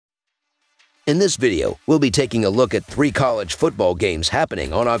In this video, we'll be taking a look at 3 college football games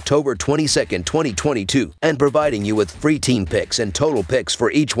happening on October 22nd, 2022, and providing you with free team picks and total picks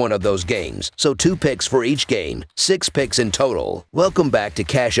for each one of those games. So 2 picks for each game, 6 picks in total. Welcome back to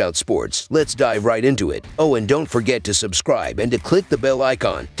Cash Out Sports. Let's dive right into it. Oh, and don't forget to subscribe and to click the bell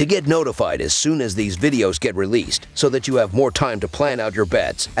icon to get notified as soon as these videos get released, so that you have more time to plan out your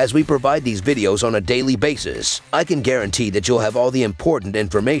bets as we provide these videos on a daily basis. I can guarantee that you'll have all the important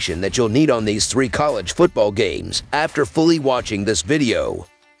information that you'll need on these 3 college football games after fully watching this video.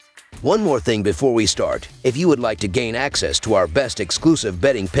 One more thing before we start. If you would like to gain access to our best exclusive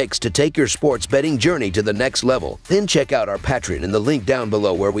betting picks to take your sports betting journey to the next level, then check out our Patreon in the link down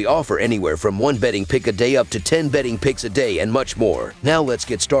below, where we offer anywhere from 1 betting pick a day up to 10 betting picks a day and much more. Now let's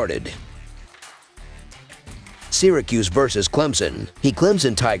get started. Syracuse versus Clemson. The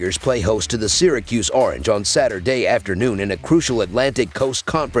Clemson Tigers play host to the Syracuse Orange on Saturday afternoon in a crucial Atlantic Coast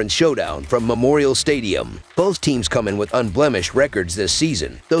Conference showdown from Memorial Stadium. Both teams come in with unblemished records this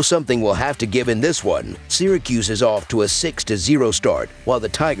season, though something will have to give in this one. Syracuse is off to a 6-0 start, while the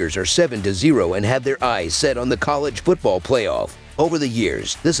Tigers are 7-0 and have their eyes set on the college football playoff. Over the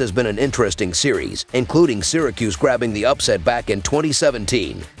years, this has been an interesting series, including Syracuse grabbing the upset back in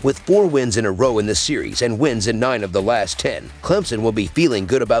 2017. With 4 wins in a row in the series and wins in 9 of the last 10, Clemson will be feeling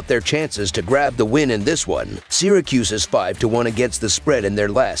good about their chances to grab the win in this one. Syracuse is 5-1 against the spread in their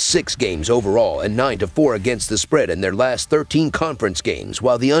last 6 games overall and 9-4 against the spread in their last 13 conference games,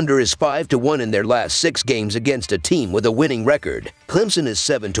 while the under is 5-1 in their last 6 games against a team with a winning record. Clemson is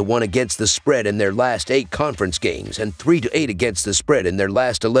 7-1 against the spread in their last 8 conference games and 3-8 against the spread in their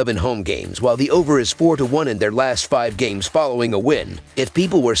last 11 home games, while the over is 4-1 in their last 5 games following a win. If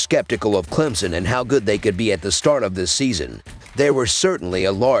people were skeptical of Clemson and how good they could be at the start of this season, there were certainly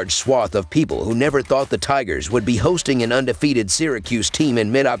a large swath of people who never thought the Tigers would be hosting an undefeated Syracuse team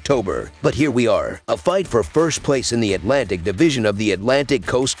in mid-October. But here we are, a fight for first place in the Atlantic Division of the Atlantic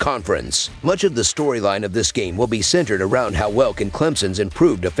Coast Conference. Much of the storyline of this game will be centered around how well can Clemson's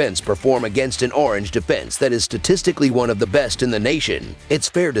improved defense perform against an Orange defense that is statistically one of the best in the nation. It's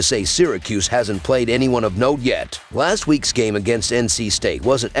fair to say Syracuse hasn't played anyone of note yet. Last week's game against NC State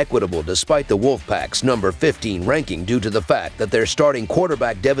wasn't equitable despite the Wolfpack's number 15 ranking, due to the fact that their starting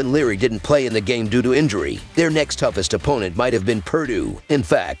quarterback Devin Leary didn't play in the game due to injury. Their next toughest opponent might have been Purdue. In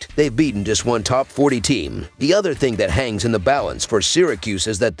fact, they've beaten just one top 40 team. The other thing that hangs in the balance for Syracuse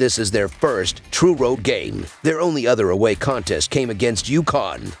is that this is their first true road game. Their only other away contest came against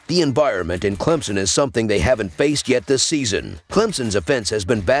UConn. The environment in Clemson is something they haven't faced yet this season. Clemson's offense has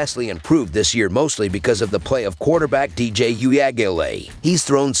been vastly improved this year, mostly because of the play of quarterback DJ Uiagalelei. He's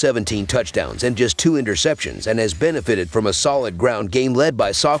thrown 17 touchdowns and just 2 interceptions and has benefited from a solid ground game led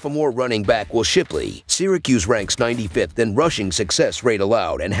by sophomore running back Will Shipley. Syracuse ranks 95th in rushing success rate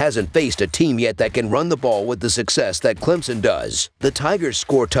allowed and hasn't faced a team yet that can run the ball with the success that Clemson does. The Tigers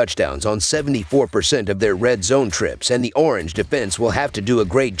score touchdowns on 74% of their red zone trips, and the Orange defense will have to do a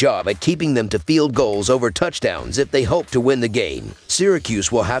great job at keeping them to field goals over touchdowns if they hope to win the game.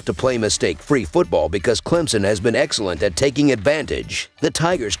 Syracuse will have to play mistake-free football because Clemson has been excellent at taking advantage. The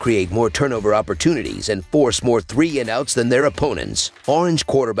Tigers create more turnover opportunities and force more 3-and-outs than their opponents. Orange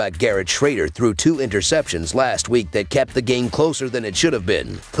quarterback Garrett Schrader threw 2 interceptions last week that kept the game closer than it should have been.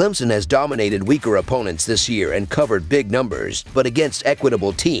 Clemson has dominated weaker opponents this year and covered big numbers, but against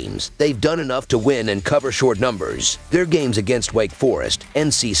equitable teams, they've done enough to win and cover short numbers. Their games against Wake Forest,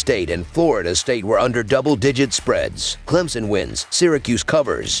 NC State, and Florida State were under double-digit spreads. Clemson wins, Syracuse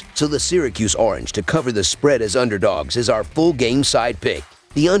covers, so the Syracuse Orange to cover the spread as underdogs is our full game side pick.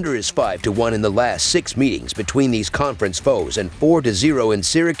 The under is 5-1 in the last 6 meetings between these conference foes and 4-0 in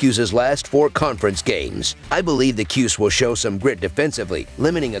Syracuse's last 4 conference games. I believe the Cuse will show some grit defensively,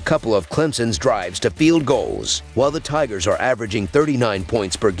 limiting a couple of Clemson's drives to field goals. While the Tigers are averaging 39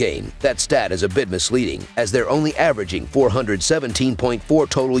 points per game, that stat is a bit misleading, as they're only averaging 417.4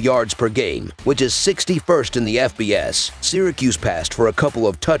 total yards per game, which is 61st in the FBS. Syracuse passed for a couple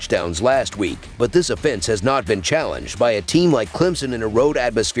of touchdowns last week, but this offense has not been challenged by a team like Clemson in a road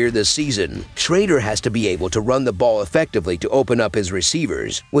atmosphere this season. Schrader has to be able to run the ball effectively to open up his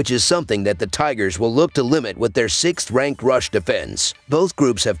receivers, which is something that the Tigers will look to limit with their 6th-ranked rush defense. Both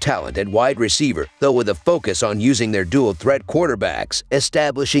groups have talent at wide receiver, though with a focus on using their dual-threat quarterbacks,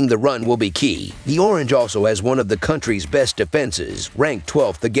 establishing the run will be key. The Orange also has one of the country's best defenses, ranked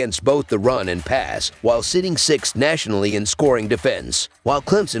 12th against both the run and pass, while sitting 6th nationally in scoring defense. While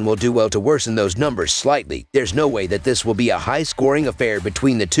Clemson will do well to worsen those numbers slightly, there's no way that this will be a high-scoring affair between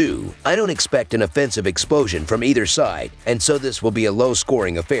between the two. I don't expect an offensive explosion from either side, and so this will be a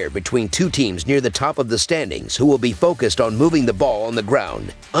low-scoring affair between two teams near the top of the standings who will be focused on moving the ball on the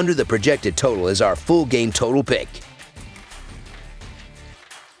ground. Under the projected total is our full game total pick.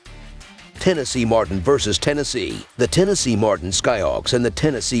 Tennessee Martin versus Tennessee. The Tennessee Martin Skyhawks and the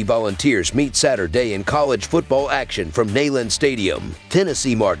Tennessee Volunteers meet Saturday in college football action from Neyland Stadium.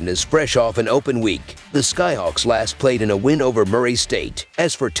 Tennessee Martin is fresh off an open week. The Skyhawks last played in a win over Murray State.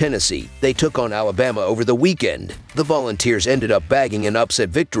 As for Tennessee, they took on Alabama over the weekend. The Volunteers ended up bagging an upset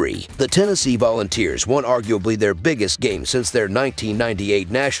victory. The Tennessee Volunteers won arguably their biggest game since their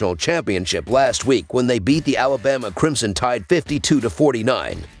 1998 national championship last week when they beat the Alabama Crimson Tide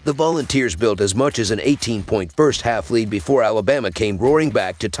 52-49. The Volunteers built as much as an 18-point first-half lead before Alabama came roaring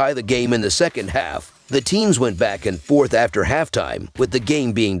back to tie the game in the second half. The teams went back and forth after halftime, with the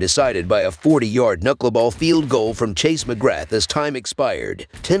game being decided by a 40-yard knuckleball field goal from Chase McGrath as time expired.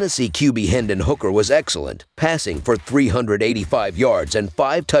 Tennessee QB Hendon Hooker was excellent, passing for 385 yards and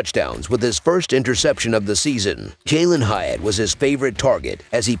 5 touchdowns with his first interception of the season. Jalen Hyatt was his favorite target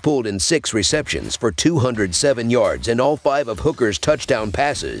as he pulled in 6 receptions for 207 yards in all 5 of Hooker's touchdown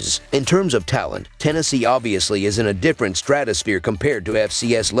passes. In terms of talent, Tennessee obviously is in a different stratosphere compared to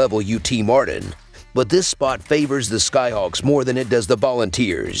FCS level UT Martin. But this spot favors the Skyhawks more than it does the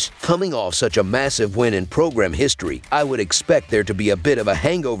Volunteers. Coming off such a massive win in program history, I would expect there to be a bit of a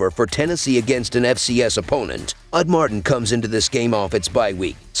hangover for Tennessee against an FCS opponent. Martin comes into this game off its bye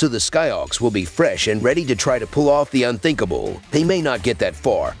week, so the Skyhawks will be fresh and ready to try to pull off the unthinkable. They may not get that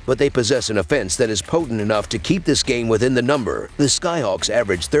far, but they possess an offense that is potent enough to keep this game within the number. The Skyhawks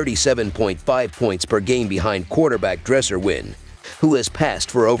average 37.5 points per game behind quarterback Dresser Wynn, who has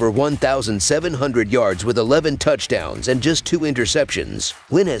passed for over 1,700 yards with 11 touchdowns and just 2 interceptions.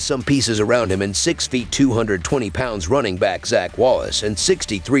 Wynn has some pieces around him in 6 feet 220 pounds running back Zach Wallace and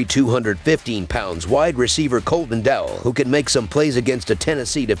 6'3", 215 pounds wide receiver Colton Dowell, who can make some plays against a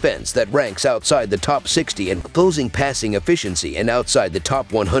Tennessee defense that ranks outside the top 60 in closing passing efficiency and outside the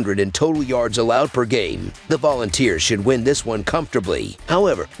top 100 in total yards allowed per game. The Volunteers should win this one comfortably.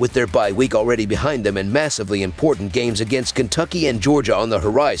 However, with their bye week already behind them and massively important games against Kentucky and Georgia on the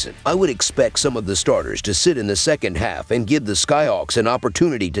horizon, I would expect some of the starters to sit in the second half and give the Skyhawks an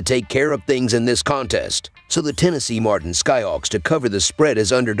opportunity to take care of things in this contest. So the Tennessee Martin Skyhawks to cover the spread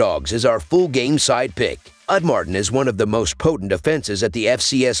as underdogs is our full game side pick. Martin is one of the most potent offenses at the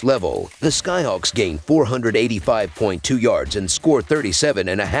FCS level. The Skyhawks gain 485.2 yards and score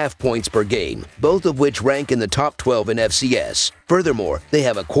 37.5 points per game, both of which rank in the top 12 in FCS. Furthermore, they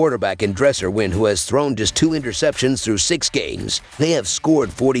have a quarterback in Dresser Wynn who has thrown just 2 interceptions through 6 games. They have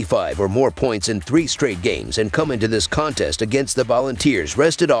scored 45 or more points in 3 straight games and come into this contest against the Volunteers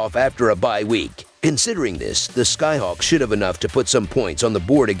rested off after a bye week. Considering this, the Skyhawks should have enough to put some points on the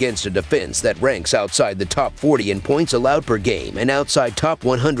board against a defense that ranks outside the top 40 in points allowed per game and outside top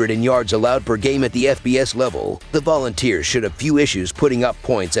 100 in yards allowed per game at the FBS level. The Volunteers should have few issues putting up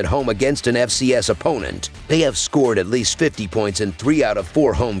points at home against an FCS opponent. They have scored at least 50 points in 3 out of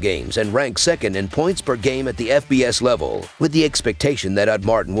 4 home games and rank second in points per game at the FBS level, with the expectation that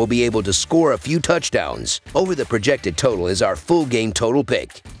Martin will be able to score a few touchdowns. Over the projected total is our full game total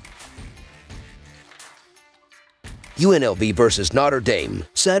pick. UNLV versus Notre Dame,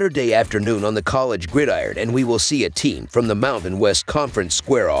 Saturday afternoon on the college gridiron, and we will see a team from the Mountain West Conference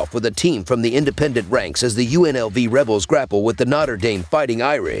square off with a team from the independent ranks as the UNLV Rebels grapple with the Notre Dame Fighting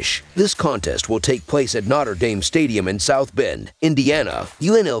Irish. This contest will take place at Notre Dame Stadium in South Bend, Indiana.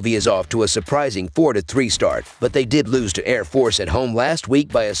 UNLV is off to a surprising 4-3 start, but they did lose to Air Force at home last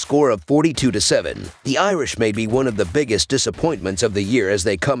week by a score of 42-7. The Irish may be one of the biggest disappointments of the year as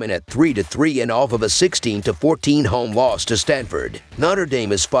they come in at 3-3 and off of a 16-14 home loss to Stanford. Notre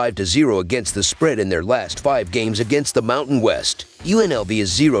Dame is 5-0 against the spread in their last 5 games against the Mountain West. UNLV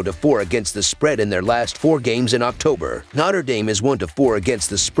is 0-4 against the spread in their last 4 games in October. Notre Dame is 1-4 against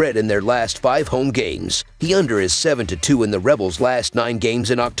the spread in their last 5 home games. The under is 7-2 in the Rebels' last 9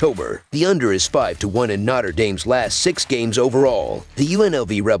 games in October. The under is 5-1 in Notre Dame's last 6 games overall. The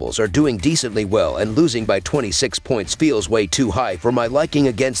UNLV Rebels are doing decently well, and losing by 26 points feels way too high for my liking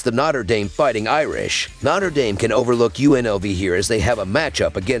against the Notre Dame Fighting Irish. Notre Dame can overlook UNLV here as they have a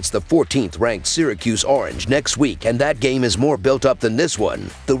matchup against the 14th ranked Syracuse Orange next week, and that game is more built up up than this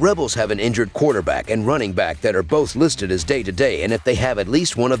one. The Rebels have an injured quarterback and running back that are both listed as day-to-day, and if they have at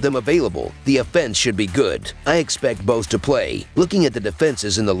least one of them available, the offense should be good. I expect both to play. Looking at the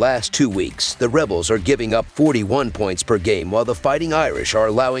defenses in the last 2 weeks, the Rebels are giving up 41 points per game while the Fighting Irish are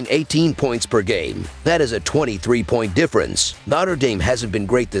allowing 18 points per game. That is a 23-point difference. Notre Dame hasn't been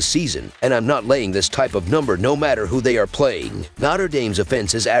great this season, and I'm not laying this type of number no matter who they are playing. Notre Dame's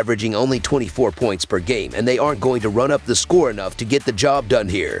offense is averaging only 24 points per game, and they aren't going to run up the score enough to get the job done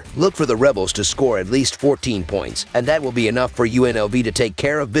here. Look for the Rebels to score at least 14 points, and that will be enough for UNLV to take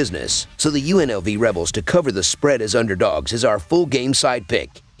care of business. So the UNLV Rebels to cover the spread as underdogs is our full game side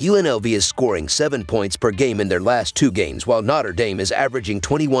pick. UNLV is scoring 7 points per game in their last 2 games, while Notre Dame is averaging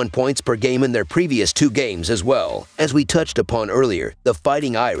 21 points per game in their previous 2 games as well. As we touched upon earlier, the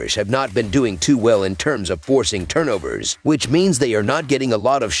Fighting Irish have not been doing too well in terms of forcing turnovers, which means they are not getting a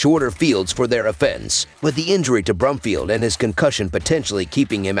lot of shorter fields for their offense. With the injury to Brumfield and his concussion potentially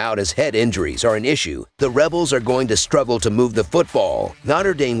keeping him out as head injuries are an issue, the Rebels are going to struggle to move the football.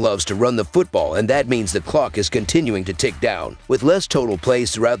 Notre Dame loves to run the football, and that means the clock is continuing to tick down, with less total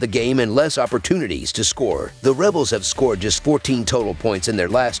plays throughout the game and less opportunities to score. The Rebels have scored just 14 total points in their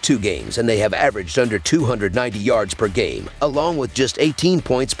last 2 games, and they have averaged under 290 yards per game, along with just 18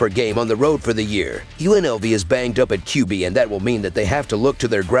 points per game on the road for the year. UNLV is banged up at QB, and that will mean that they have to look to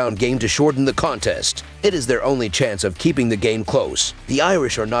their ground game to shorten the contest. It is their only chance of keeping the game close. The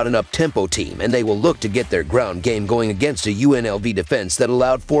Irish are not an up-tempo team, and they will look to get their ground game going against a UNLV defense that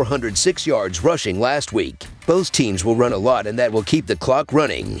allowed 406 yards rushing last week. Both teams will run a lot, and that will keep the clock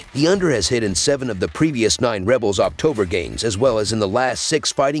running. The under has hit in 7 of the previous 9 Rebels October games, as well as in the last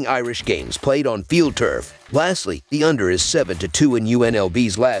 6 Fighting Irish games played on field turf. Lastly, the under is 7-2 in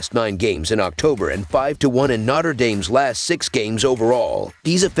UNLV's last 9 games in October and 5-1 in Notre Dame's last 6 games overall.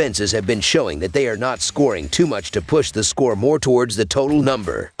 These offenses have been showing that they are not scoring too much to push the score more towards the total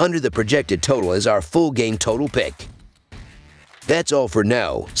number. Under the projected total is our full game total pick. That's all for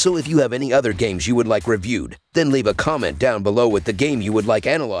now, so if you have any other games you would like reviewed, then leave a comment down below with the game you would like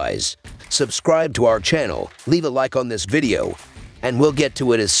analyzed. Subscribe to our channel, leave a like on this video, and we'll get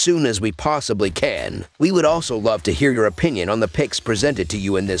to it as soon as we possibly can. We would also love to hear your opinion on the picks presented to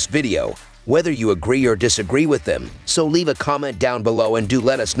you in this video, whether you agree or disagree with them, so leave a comment down below and do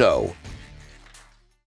let us know.